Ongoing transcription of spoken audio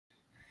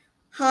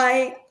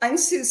Hi, I'm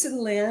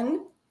Susan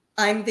Linn.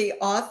 I'm the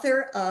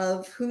author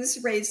of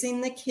Who's Raising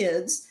the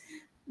Kids,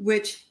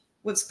 which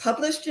was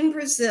published in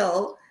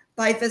Brazil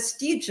by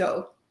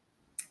Vestígio.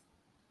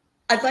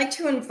 I'd like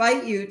to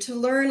invite you to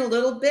learn a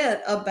little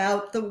bit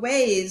about the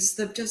ways,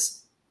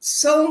 just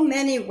so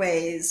many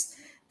ways,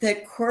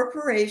 that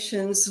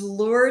corporations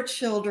lure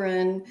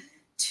children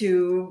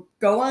to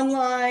go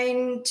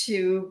online,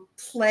 to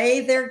play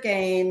their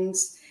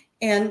games,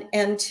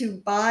 and to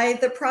buy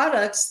the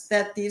products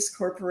that these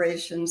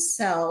corporations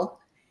sell.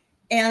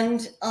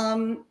 And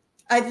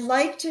I'd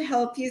like to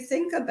help you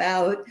think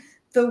about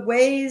the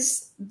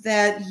ways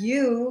that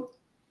you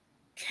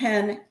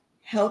can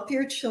help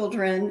your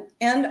children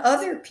and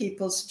other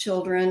people's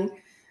children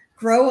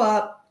grow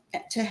up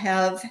to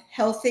have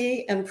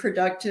healthy and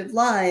productive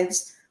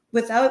lives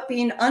without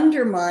being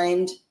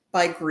undermined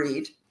by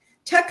greed.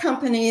 Tech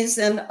companies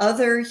and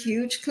other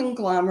huge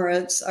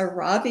conglomerates are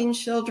robbing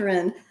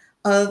children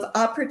of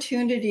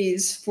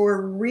opportunities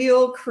for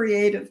real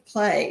creative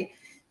play,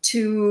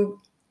 to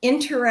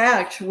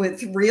interact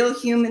with real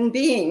human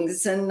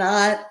beings and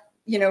not,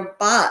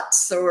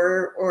 bots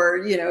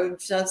or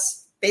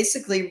just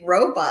basically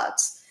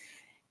robots.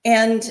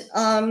 And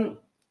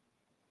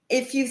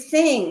if you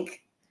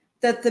think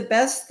that the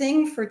best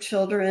thing for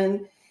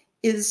children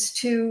is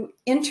to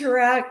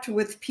interact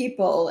with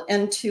people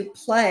and to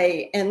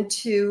play and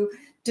to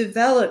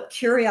develop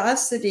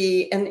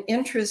curiosity and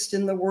interest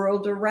in the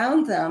world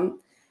around them,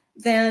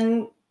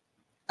 then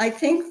I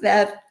think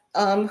that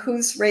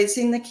Who's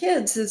Raising the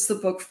Kids is the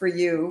book for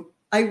you.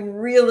 I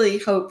really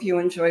hope you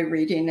enjoy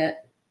reading it.